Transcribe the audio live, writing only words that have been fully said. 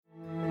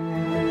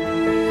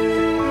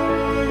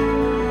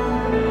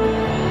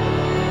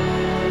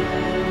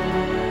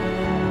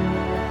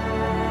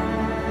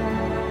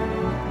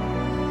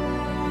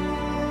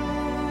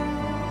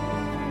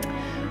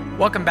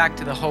Welcome back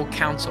to the Whole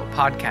Counsel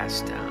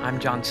podcast. I'm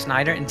John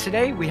Snyder, and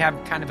today we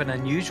have kind of an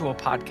unusual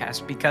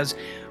podcast because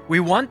we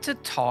want to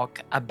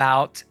talk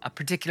about a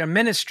particular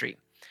ministry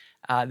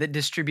that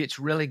distributes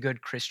really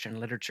good Christian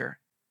literature.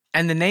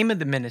 And the name of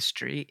the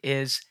ministry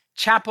is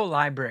Chapel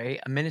Library,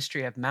 a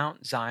ministry of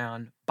Mount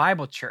Zion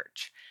Bible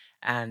Church.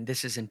 And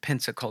this is in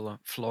Pensacola,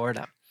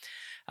 Florida.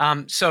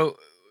 So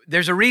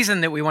there's a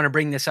reason that we want to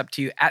bring this up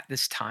to you at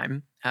this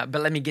time,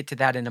 but let me get to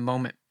that in a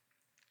moment.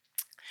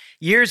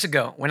 Years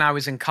ago, when I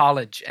was in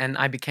college and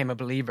I became a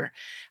believer,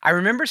 I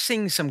remember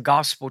seeing some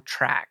gospel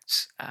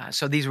tracts.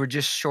 So these were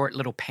just short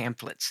little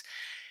pamphlets.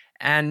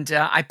 And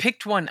I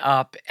picked one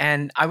up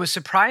and I was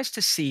surprised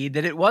to see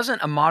that it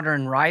wasn't a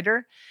modern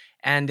writer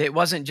and it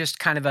wasn't just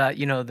kind of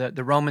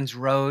the Romans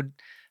Road,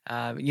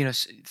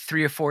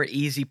 3 or 4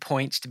 easy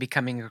points to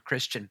becoming a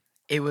Christian.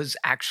 It was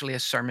actually a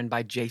sermon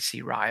by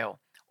J.C.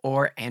 Ryle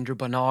or Andrew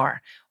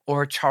Bonar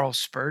or Charles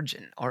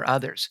Spurgeon or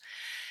others.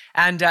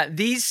 And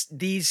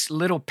these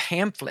little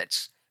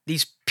pamphlets,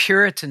 these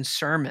Puritan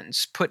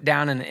sermons put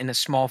down in a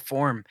small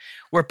form,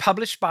 were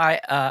published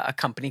by a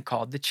company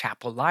called the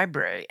Chapel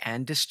Library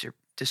and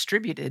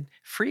distributed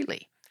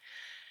freely.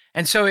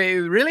 And so it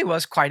really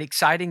was quite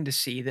exciting to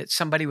see that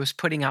somebody was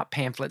putting out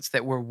pamphlets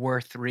that were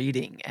worth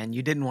reading, and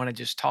you didn't want to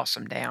just toss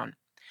them down.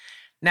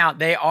 Now,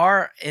 they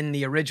are in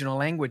the original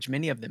language,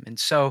 many of them. And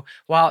so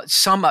while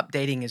some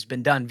updating has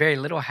been done, very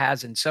little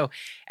has. And so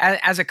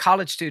as a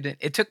college student,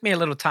 it took me a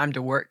little time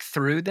to work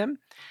through them,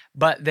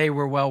 but they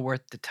were well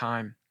worth the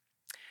time.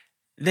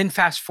 Then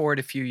fast forward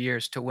a few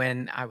years to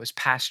when I was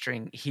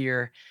pastoring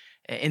here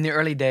in the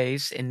early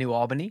days in New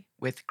Albany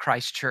with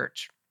Christ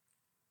Church.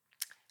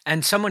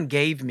 And someone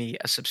gave me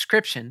a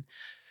subscription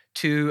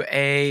to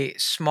a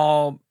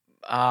small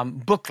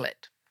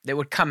booklet that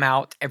would come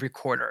out every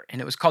quarter, and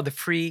it was called the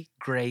Free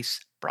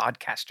Grace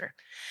Broadcaster.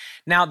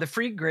 Now, the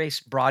Free Grace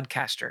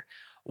Broadcaster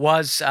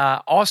was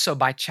also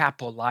by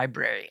Chapel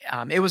Library.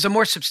 It was a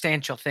more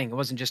substantial thing. It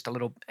wasn't a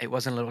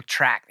little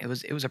tract. It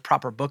was a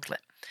proper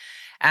booklet.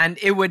 And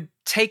it would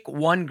take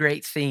one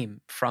great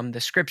theme from the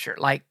scripture,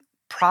 like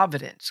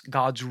providence,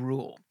 God's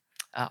rule,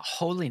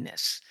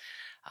 holiness,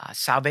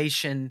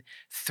 salvation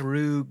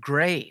through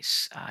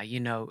grace,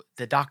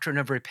 the doctrine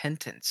of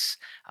repentance,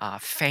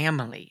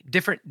 family,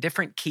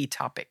 different key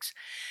topics.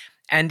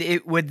 And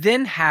it would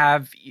then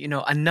have,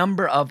 a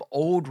number of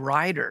old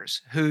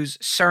writers whose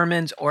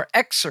sermons or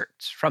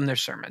excerpts from their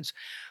sermons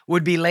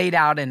would be laid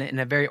out in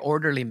a very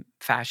orderly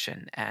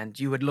fashion. And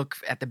you would look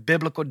at the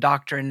biblical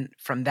doctrine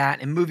from that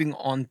and moving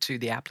on to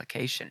the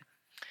application.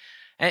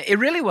 And it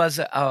really was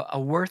a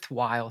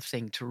worthwhile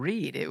thing to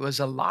read. It was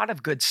a lot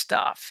of good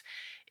stuff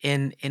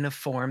in a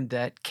form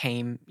that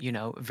came,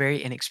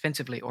 very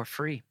inexpensively or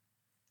free.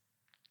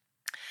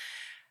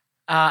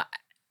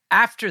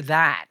 After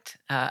that,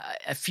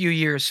 a few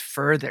years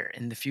further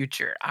in the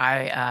future,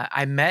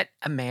 I met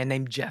a man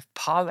named Jeff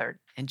Pollard.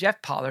 And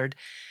Jeff Pollard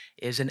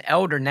is an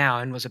elder now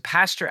and was a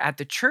pastor at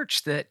the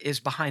church that is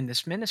behind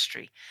this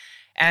ministry.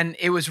 And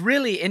it was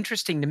really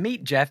interesting to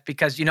meet Jeff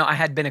because, I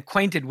had been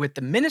acquainted with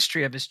the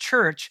ministry of his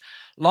church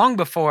long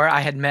before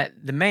I had met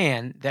the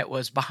man that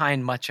was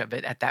behind much of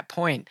it at that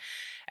point.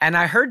 And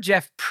I heard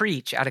Jeff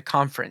preach at a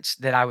conference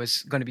that I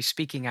was going to be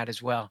speaking at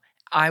as well.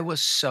 I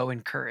was so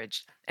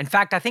encouraged. In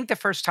fact, I think the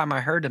first time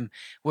I heard him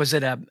was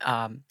at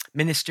a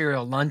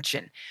ministerial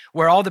luncheon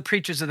where all the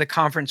preachers of the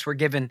conference were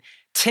given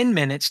 10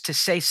 minutes to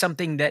say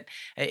something that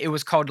it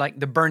was called like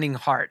the burning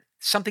heart,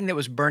 something that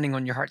was burning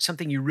on your heart,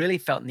 something you really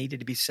felt needed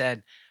to be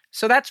said.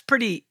 So that's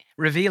pretty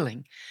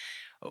revealing.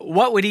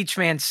 What would each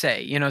man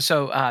say?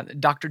 So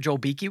Dr. Joel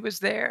Beakey was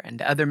there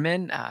and other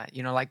men,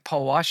 like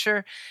Paul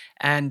Washer.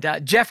 And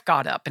Jeff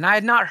got up, and I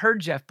had not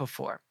heard Jeff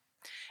before.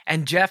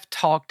 And Jeff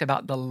talked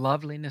about the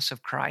loveliness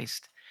of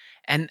Christ.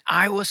 And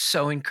I was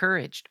so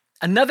encouraged.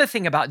 Another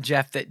thing about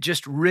Jeff that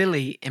just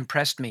really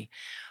impressed me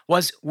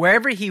was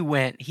wherever he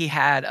went, he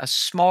had a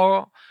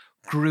small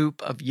group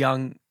of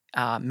young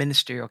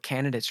ministerial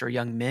candidates or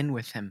young men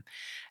with him.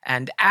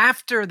 And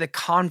after the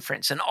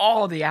conference and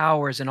all the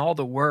hours and all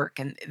the work,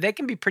 and they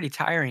can be pretty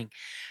tiring,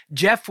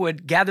 Jeff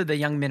would gather the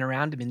young men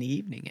around him in the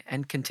evening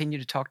and continue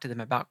to talk to them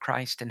about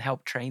Christ and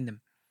help train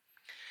them.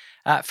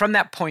 From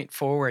that point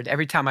forward,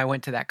 every time I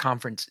went to that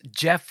conference,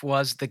 Jeff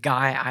was the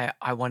guy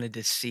I wanted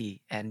to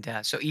see. And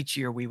so each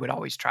year we would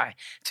always try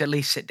to at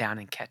least sit down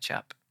and catch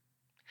up.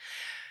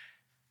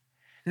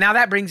 Now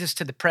that brings us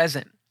to the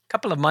present. A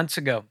couple of months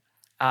ago,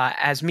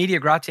 as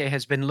Media Gratiae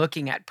has been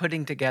looking at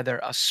putting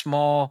together a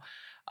small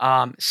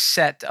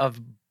set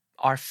of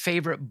our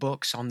favorite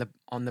books on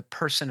the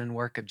person and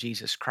work of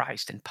Jesus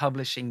Christ and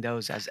publishing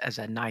those as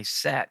a nice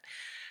set.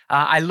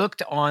 I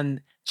looked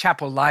on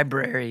Chapel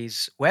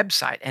Library's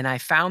website and I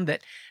found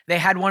that they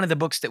had one of the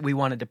books that we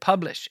wanted to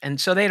publish. And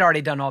so they'd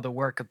already done all the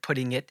work of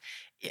putting it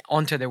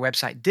onto their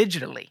website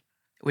digitally,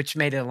 which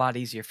made it a lot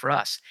easier for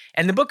us.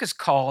 And the book is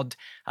called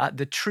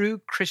The True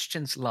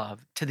Christian's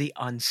Love to the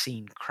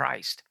Unseen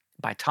Christ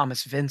by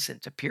Thomas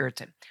Vincent, a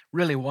Puritan.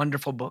 Really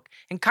wonderful book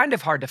and kind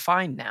of hard to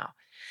find now.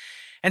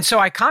 And so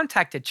I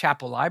contacted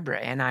Chapel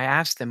Library and I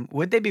asked them,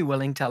 would they be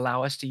willing to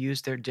allow us to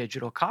use their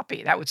digital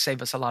copy? That would save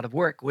us a lot of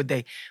work. Would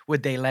they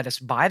let us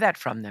buy that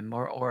from them,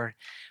 or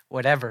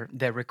whatever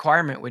the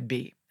requirement would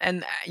be?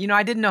 And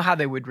I didn't know how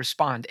they would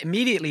respond.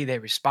 Immediately they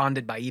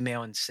responded by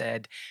email and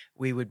said,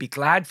 we would be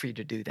glad for you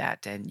to do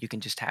that and you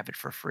can just have it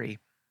for free.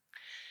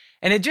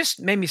 And it just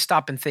made me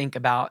stop and think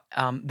about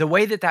the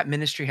way that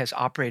ministry has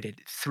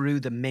operated through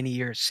the many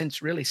years, since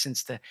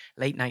the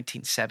late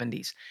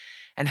 1970s,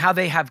 and how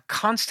they have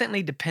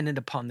constantly depended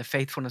upon the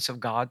faithfulness of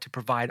God to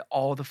provide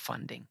all the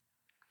funding,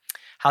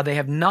 how they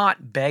have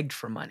not begged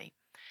for money,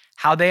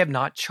 how they have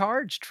not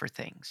charged for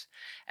things.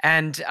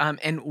 And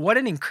what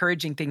an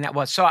encouraging thing that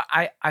was. So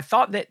I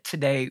thought that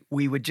today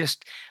we would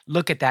just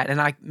look at that,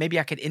 and maybe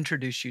I could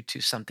introduce you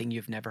to something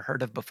you've never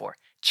heard of before,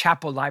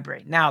 Chapel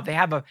Library. Now, they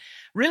have a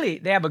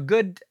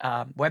good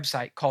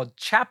website called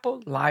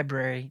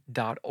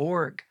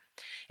chapellibrary.org.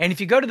 And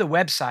if you go to the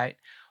website,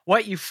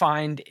 what you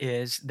find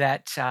is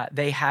that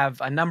they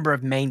have a number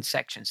of main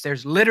sections.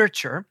 There's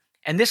literature,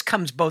 and this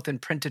comes both in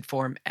printed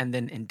form and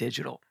then in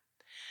digital.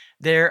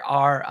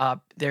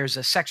 There's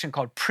a section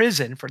called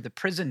prison for the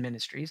prison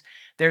ministries.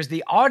 There's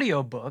the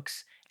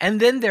audiobooks, and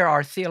then there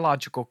are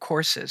theological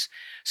courses.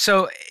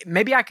 So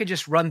maybe I could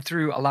just run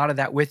through a lot of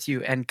that with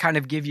you and kind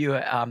of give you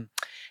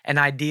an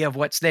idea of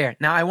what's there.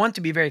 Now, I want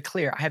to be very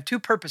clear. I have two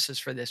purposes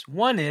for this.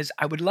 One is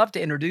I would love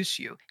to introduce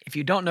you, if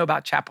you don't know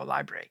about Chapel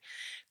Library,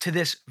 to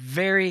this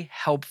very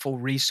helpful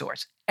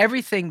resource.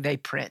 Everything they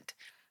print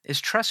is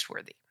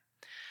trustworthy.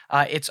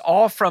 It's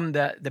all from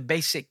the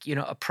basic,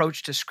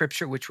 approach to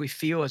Scripture, which we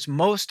feel is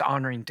most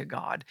honoring to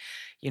God.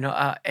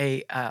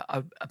 A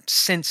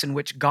sense in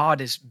which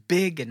God is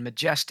big and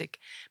majestic,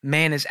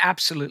 man is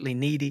absolutely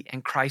needy,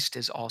 and Christ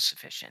is all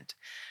sufficient.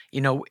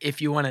 If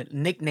you want to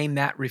nickname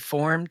that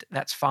Reformed,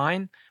 that's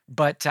fine.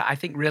 But I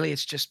think really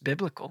it's just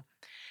biblical.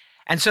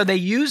 And so they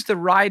use the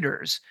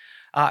writers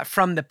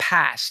from the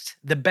past,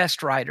 the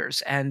best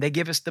writers, and they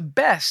give us the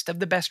best of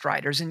the best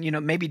writers, and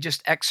maybe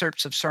just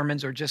excerpts of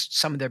sermons or just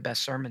some of their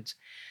best sermons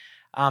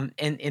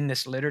in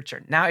this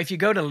literature. Now, if you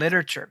go to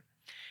literature,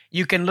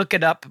 you can look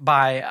it up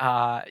by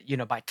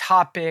by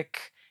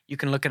topic. You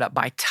can look it up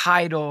by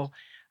title.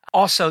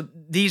 Also,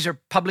 these are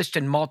published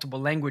in multiple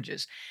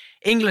languages.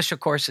 English, of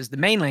course, is the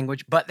main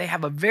language, but they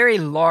have a very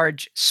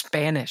large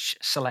Spanish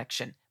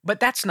selection. But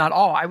that's not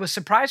all. I was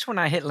surprised when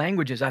I hit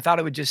languages. I thought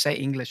it would just say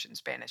English and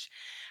Spanish.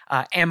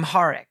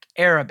 Amharic,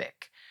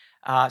 Arabic,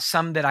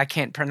 some that I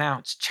can't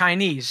pronounce,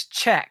 Chinese,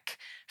 Czech,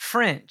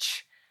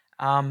 French,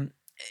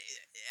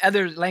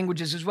 other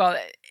languages as well.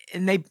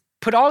 And they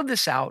put all of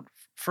this out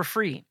for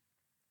free.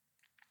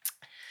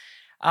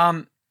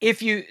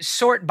 If you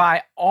sort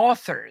by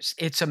authors,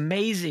 it's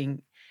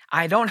amazing.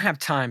 I don't have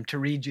time to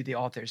read you the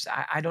authors.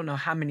 I don't know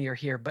how many are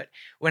here, but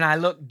when I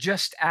look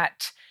just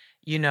at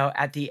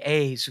the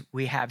A's,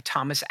 we have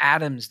Thomas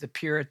Adams, the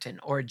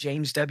Puritan, or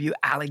James W.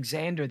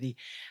 Alexander, the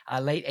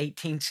late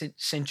 18th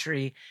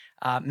century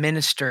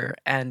minister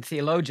and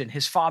theologian.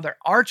 His father,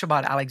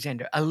 Archibald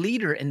Alexander, a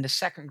leader in the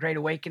Second Great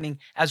Awakening,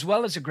 as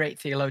well as a great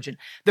theologian.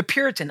 The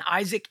Puritan,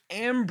 Isaac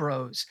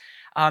Ambrose,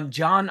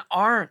 John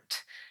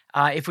Arndt.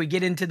 If we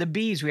get into the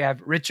B's, we have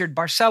Richard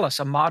Barcellos,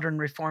 a modern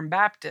Reformed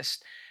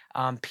Baptist.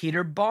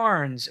 Peter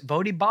Barnes,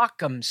 Voddie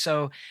Baucham,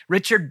 so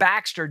Richard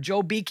Baxter,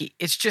 Joel Beakey.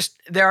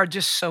 There are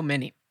just so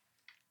many.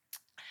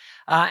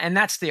 And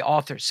that's the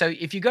author. So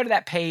if you go to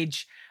that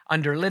page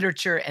under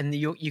literature, and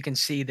you can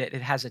see that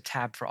it has a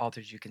tab for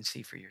authors you can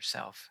see for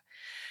yourself.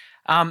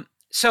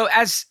 So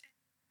as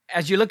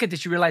you look at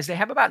this, you realize they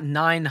have about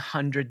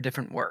 900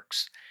 different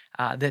works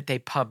that they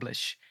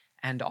publish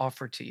and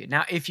offer to you.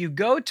 Now, if you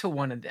go to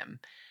one of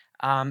them,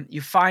 you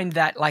find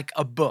that like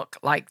a book,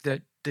 like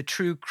the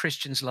True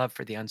Christian's Love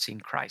for the Unseen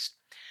Christ.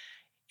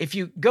 If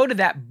you go to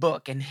that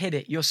book and hit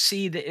it, you'll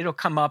see that it'll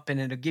come up and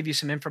it'll give you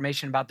some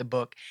information about the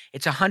book.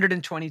 It's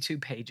 122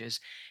 pages.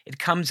 It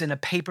comes in a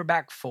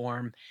paperback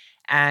form,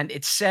 and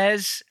it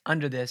says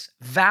under this,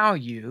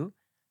 value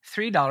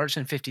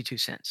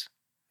 $3.52.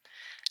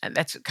 And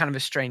that's kind of a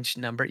strange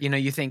number.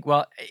 You think,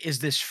 well, is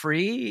this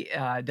free?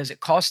 Does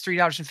it cost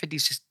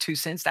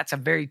 $3.52? That's a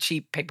very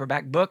cheap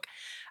paperback book.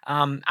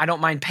 I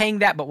don't mind paying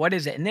that, but what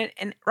is it?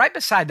 And right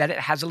beside that, it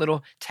has a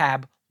little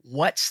tab,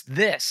 what's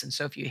this? And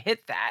so if you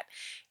hit that,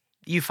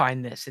 you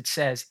find this. It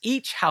says,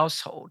 each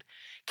household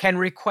can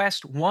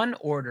request one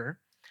order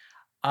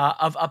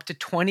of up to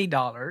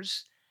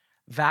 $20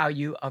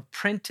 value of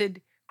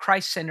printed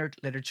Christ-centered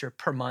literature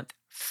per month,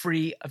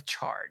 free of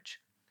charge.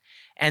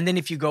 And then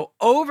if you go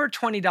over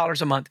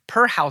 $20 a month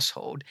per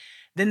household,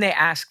 then they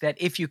ask that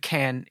if you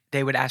can,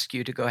 they would ask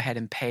you to go ahead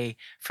and pay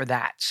for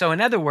that. So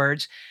in other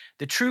words,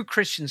 the True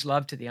Christian's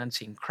Love to the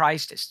Unseen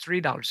Christ is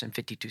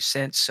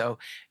 $3.52. So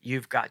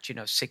you've got,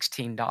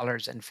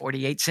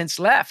 $16.48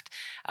 left.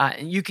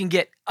 And you can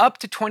get up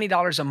to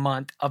 $20 a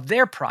month of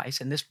their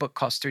price. And this book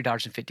costs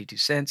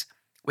 $3.52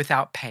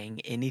 without paying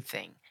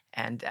anything.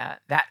 And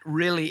that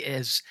really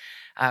is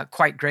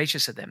quite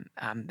gracious of them.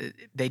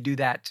 They do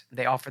that.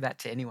 They offer that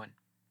to anyone.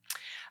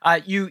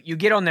 You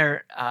get on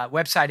their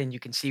website and you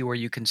can see where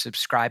you can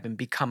subscribe and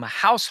become a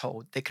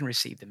household that can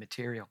receive the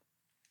material.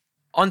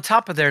 On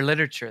top of their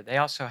literature, they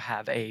also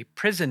have a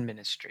prison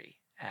ministry.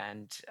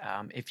 And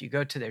if you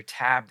go to their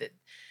tab that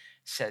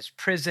says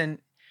prison,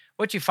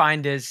 what you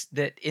find is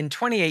that in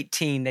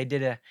 2018, they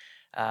did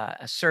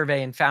a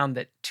survey and found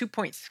that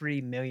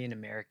 2.3 million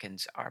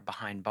Americans are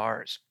behind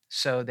bars.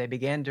 So they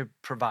began to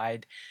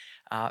provide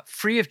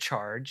free of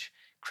charge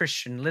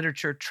Christian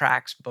literature,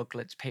 tracts,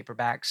 booklets,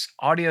 paperbacks,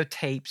 audio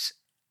tapes,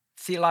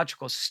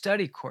 theological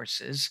study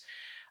courses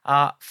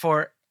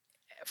for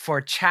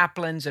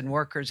chaplains and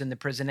workers in the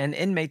prison and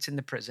inmates in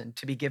the prison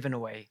to be given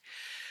away.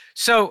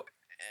 So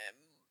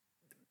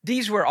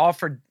these were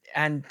offered,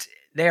 and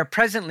they are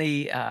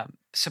presently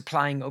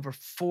supplying over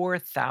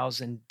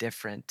 4,000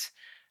 different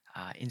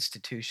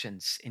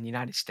institutions in the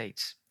United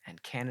States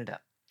and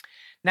Canada.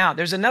 Now,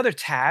 there's another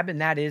tab, and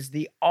that is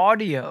the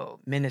audio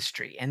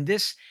ministry. And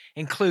this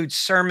includes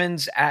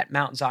sermons at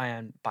Mount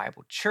Zion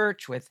Bible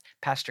Church with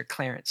Pastor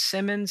Clarence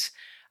Simmons,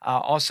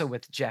 also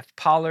with Jeff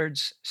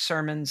Pollard's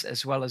sermons,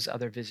 as well as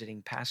other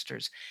visiting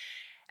pastors.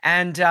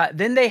 And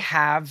then they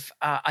have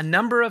a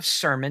number of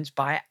sermons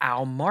by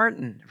Al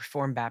Martin,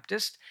 Reformed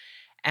Baptist.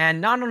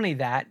 And not only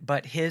that,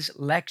 but his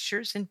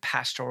lectures in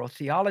pastoral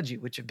theology,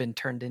 which have been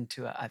turned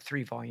into a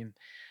 3-volume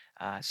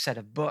set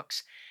of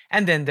books.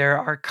 And then there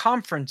are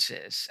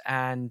conferences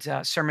and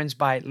sermons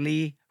by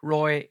Lee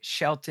Roy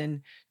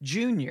Shelton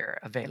Jr.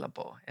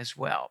 available as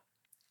well.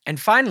 And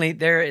finally,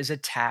 there is a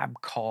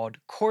tab called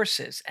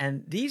courses.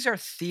 And these are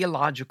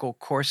theological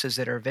courses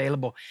that are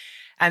available.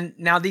 And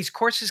now these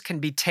courses can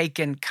be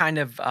taken kind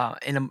of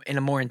in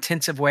a more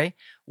intensive way,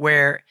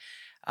 where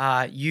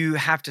you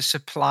have to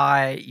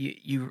supply,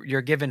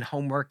 you're given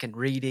homework and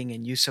reading,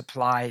 and you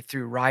supply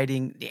through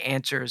writing the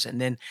answers,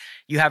 and then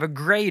you have a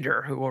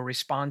grader who will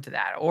respond to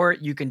that. Or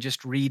you can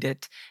just read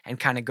it and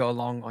kind of go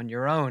along on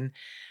your own.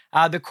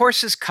 The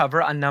courses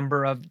cover a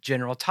number of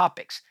general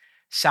topics: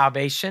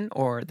 salvation,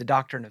 or the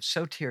doctrine of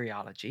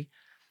soteriology,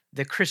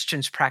 the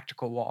Christian's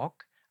practical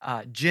walk,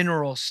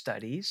 general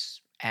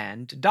studies,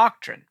 and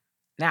doctrine.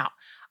 Now,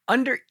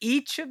 under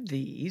each of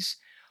these,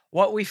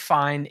 what we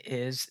find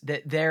is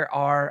that there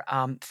are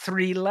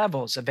 3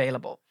 levels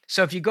available.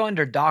 So if you go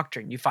under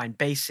doctrine, you find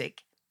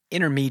basic,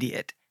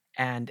 intermediate,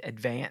 and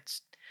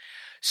advanced.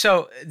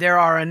 So there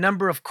are a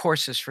number of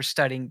courses for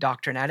studying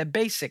doctrine at a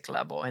basic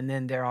level, and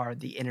then there are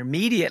the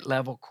intermediate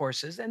level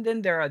courses, and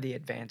then there are the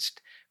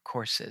advanced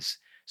courses.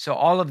 So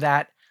all of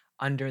that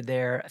under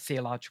their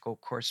theological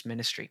course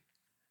ministry.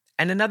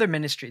 And another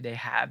ministry they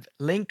have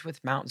linked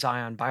with Mount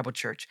Zion Bible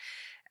Church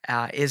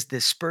is the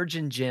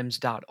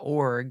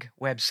SpurgeonGems.org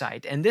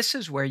website. And this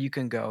is where you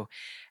can go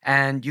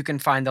and you can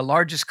find the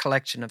largest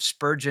collection of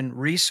Spurgeon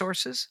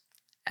resources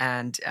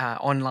and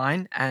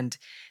online. And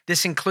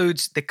this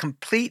includes the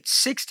complete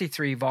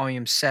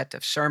 63-volume set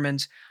of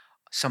sermons,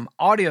 some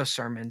audio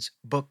sermons,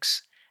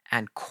 books,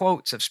 and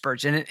quotes of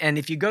Spurgeon. And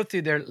if you go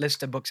through their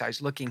list of books, I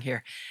was looking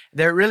here,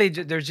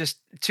 there's just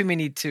too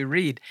many to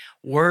read.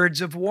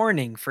 Words of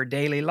warning for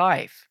daily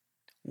life.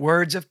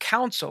 Words of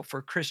counsel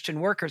for Christian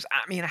workers.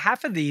 I mean,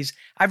 half of these,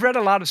 I've read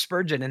a lot of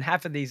Spurgeon, and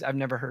half of these I've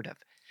never heard of.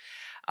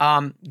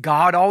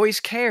 God Always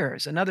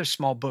Cares, another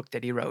small book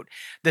that he wrote.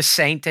 The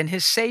Saint and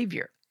His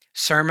Savior.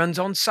 Sermons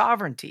on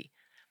Sovereignty.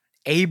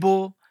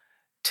 Able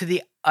to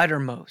the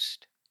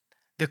Uttermost.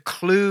 The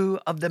Clue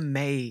of the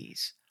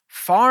Maze.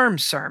 Farm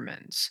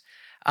Sermons.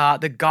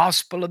 The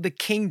Gospel of the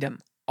Kingdom.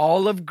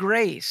 All of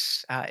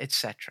Grace,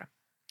 etc.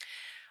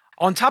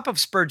 On top of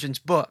Spurgeon's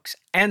books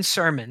and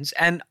sermons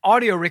and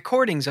audio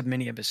recordings of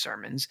many of his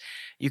sermons,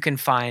 you can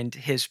find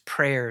his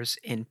prayers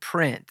in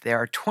print. There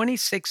are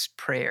 26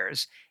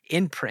 prayers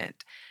in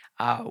print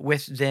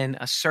with then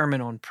a sermon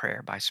on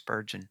prayer by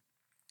Spurgeon.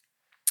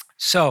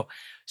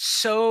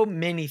 So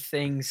many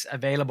things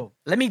available.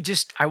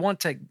 I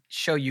want to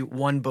show you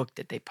one book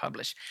that they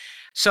publish.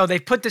 So they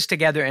put this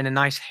together in a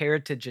nice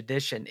heritage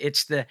edition.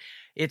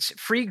 It's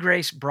Free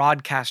Grace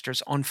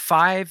Broadcasters on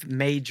 5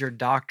 major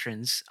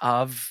doctrines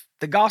of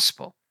the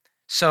gospel.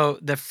 So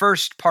the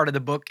first part of the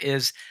book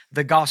is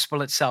the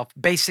gospel itself,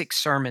 basic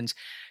sermons.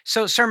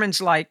 So sermons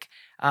like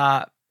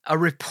A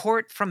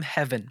Report from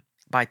Heaven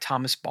by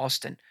Thomas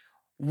Boston.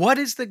 What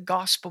is the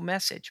Gospel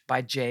Message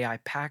by J.I.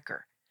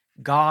 Packer.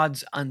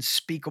 God's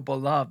Unspeakable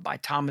Love by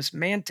Thomas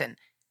Manton.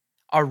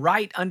 A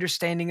Right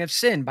Understanding of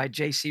Sin by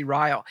J.C.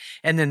 Ryle.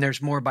 And then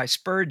there's more by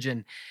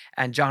Spurgeon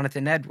and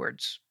Jonathan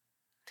Edwards.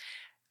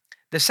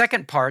 The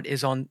second part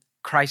is on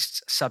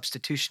Christ's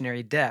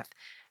substitutionary death.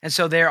 And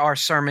so there are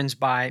sermons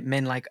by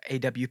men like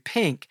A.W.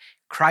 Pink,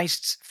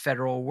 Christ's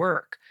Federal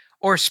Work,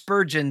 or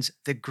Spurgeon's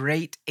The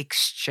Great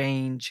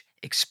Exchange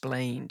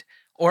Explained,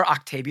 or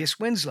Octavius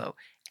Winslow,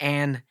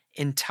 An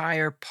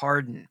Entire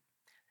Pardon.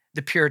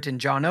 The Puritan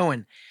John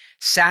Owen,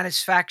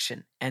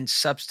 Satisfaction and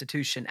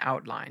Substitution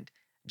Outlined.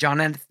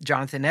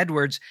 Jonathan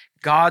Edwards,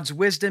 God's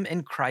Wisdom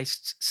in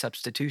Christ's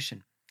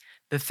Substitution.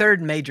 The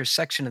third major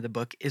section of the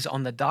book is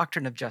on the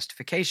doctrine of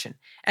justification.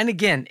 And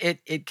again,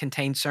 it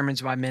contains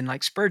sermons by men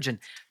like Spurgeon,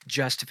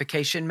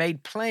 Justification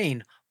Made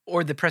Plain,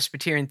 or the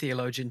Presbyterian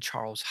theologian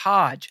Charles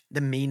Hodge,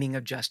 The Meaning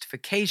of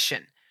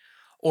Justification,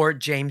 or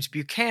James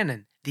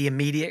Buchanan, The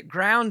Immediate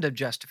Ground of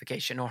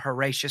Justification, or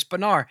Horatius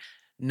Bonar,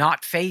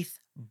 Not Faith,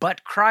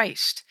 but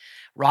Christ,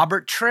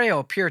 Robert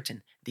Trail,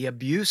 Puritan, The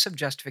Abuse of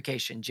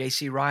Justification,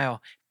 J.C.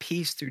 Ryle,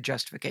 Peace Through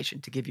Justification,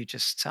 to give you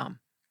just some.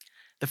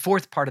 The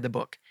fourth part of the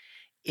book,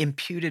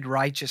 Imputed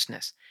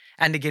Righteousness.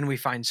 And again, we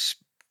find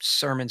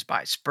sermons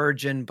by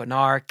Spurgeon,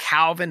 Bonar,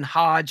 Calvin,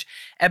 Hodge,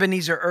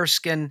 Ebenezer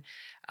Erskine,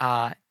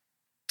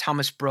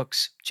 Thomas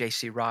Brooks,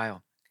 J.C.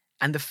 Ryle.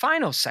 And the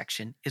final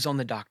section is on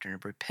the doctrine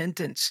of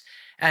repentance,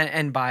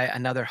 and by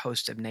another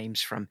host of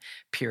names from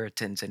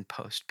Puritans and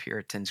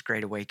post-Puritans,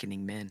 Great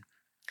Awakening men.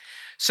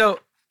 So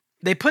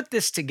they put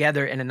this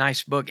together in a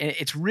nice book, and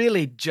it's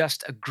really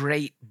just a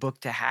great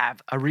book to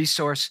have, a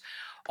resource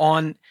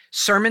on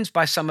sermons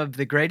by some of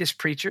the greatest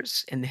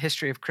preachers in the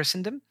history of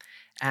Christendom,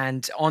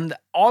 and on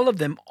all of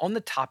them on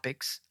the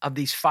topics of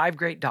these 5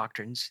 great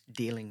doctrines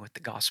dealing with the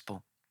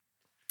gospel.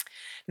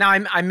 Now,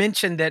 I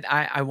mentioned that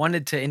I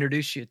wanted to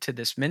introduce you to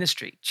this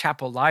ministry,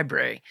 Chapel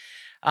Library,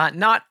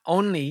 not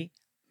only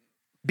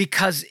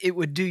because it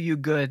would do you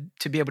good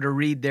to be able to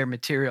read their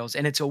materials,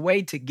 and it's a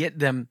way to get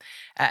them,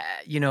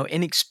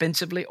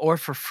 inexpensively or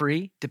for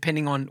free,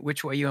 depending on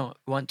which way you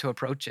want to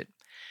approach it.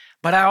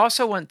 But I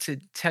also want to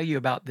tell you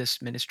about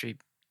this ministry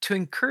to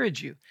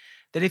encourage you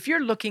that if you're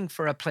looking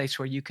for a place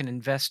where you can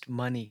invest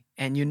money,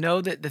 and you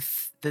know that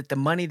the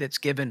money that's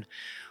given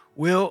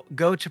will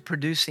go to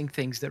producing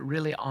things that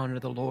really honor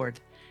the Lord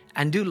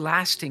and do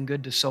lasting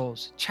good to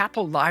souls,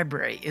 Chapel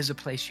Library is a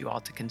place you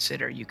ought to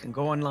consider. You can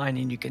go online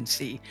and you can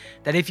see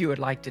that if you would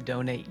like to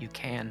donate, you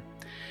can.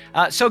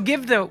 So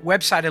give the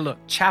website a look,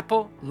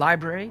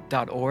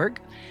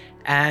 chapellibrary.org,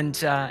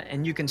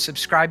 and you can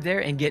subscribe there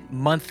and get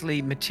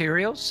monthly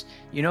materials,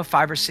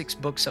 5 or 6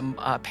 books,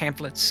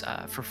 pamphlets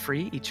for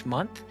free each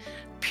month,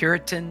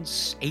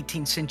 Puritans,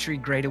 18th century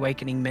Great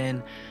Awakening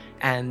men,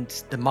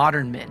 and the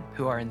modern men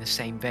who are in the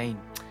same vein,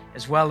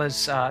 as well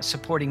as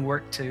supporting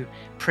work to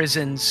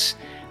prisons,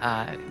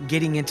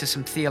 getting into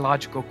some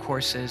theological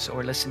courses,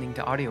 or listening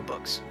to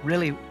audiobooks.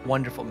 Really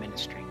wonderful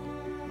ministry.